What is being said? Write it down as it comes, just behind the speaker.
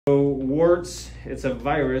So warts, it's a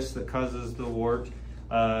virus that causes the wart,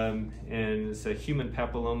 and it's a human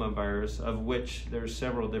papilloma virus, of which there's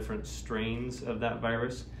several different strains of that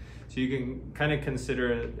virus. So you can kind of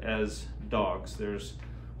consider it as dogs. There's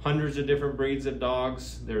hundreds of different breeds of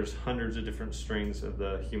dogs. There's hundreds of different strains of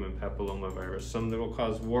the human papilloma virus. Some that will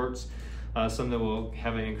cause warts, some that will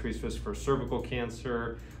have an increased risk for cervical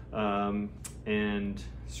cancer, and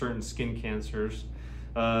certain skin cancers.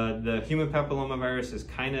 The human papilloma virus is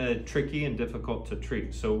kind of tricky and difficult to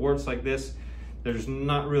treat. So warts like this, there's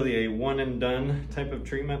not really a one and done type of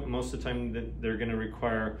treatment. Most of the time they're going to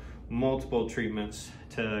require multiple treatments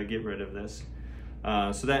to get rid of this.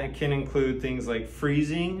 So that can include things like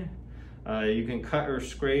freezing. You can cut or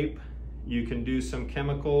scrape. You can do some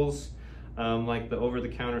chemicals like the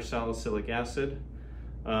over-the-counter salicylic acid.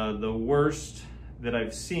 The worst that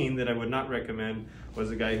I've seen that I would not recommend was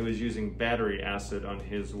a guy who was using battery acid on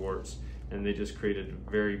his warts, and they just created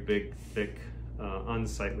very big, thick,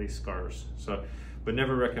 unsightly scars. So would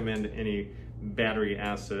never recommend any battery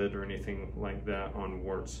acid or anything like that on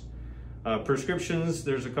warts. Prescriptions,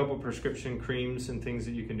 there's a couple prescription creams and things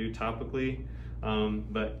that you can do topically,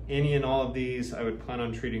 but any and all of these I would plan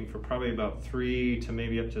on treating for probably about 3 to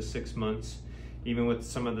maybe up to 6 months. Even with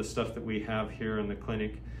some of the stuff that we have here in the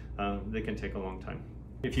clinic, they can take a long time.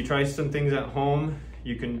 If you try some things at home,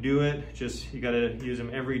 you can do it, just you gotta use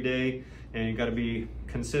them every day, and you gotta be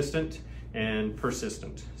consistent and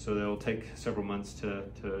persistent. So they'll take several months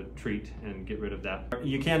to treat and get rid of that.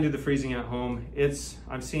 You can do the freezing at home.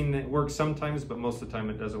 I've seen it work sometimes, but most of the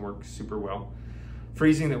time it doesn't work super well.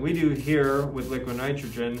 Freezing that we do here with liquid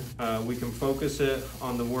nitrogen, we can focus it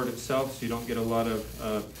on the wart itself so you don't get a lot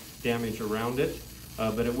of damage around it.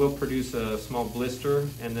 But it will produce a small blister,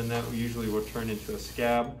 and then that usually will turn into a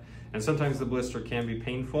scab. And sometimes the blister can be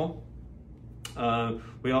painful.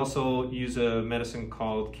 We also use a medicine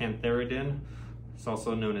called cantharidin. It's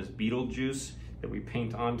also known as beetle juice that we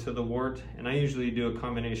paint onto the wart. And I usually do a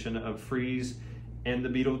combination of freeze and the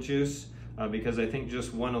beetle juice because I think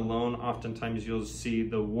just one alone, oftentimes you'll see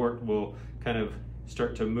the wart will kind of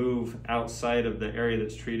start to move outside of the area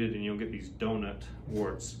that's treated, and you'll get these donut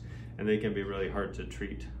warts. And they can be really hard to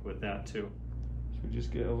treat with that too. So we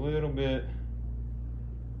just get a little bit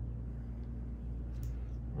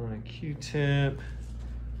on a Q-tip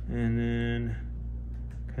and then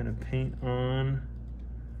kind of paint on,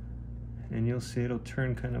 and you'll see it'll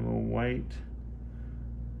turn kind of a white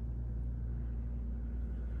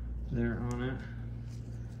there on it.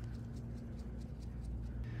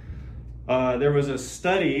 There was a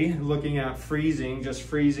study looking at freezing, just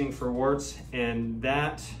freezing for warts, and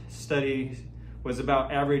that study was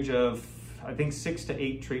about average of, I think, 6 to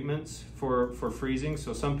 8 treatments for freezing.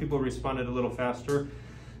 So some people responded a little faster,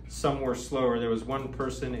 some were slower. There was one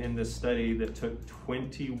person in this study that took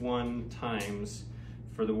 21 times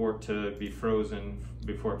for the wart to be frozen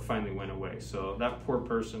before it finally went away. So that poor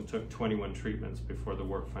person took 21 treatments before the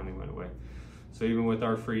wart finally went away. So even with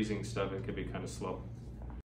our freezing stuff, it could be kind of slow.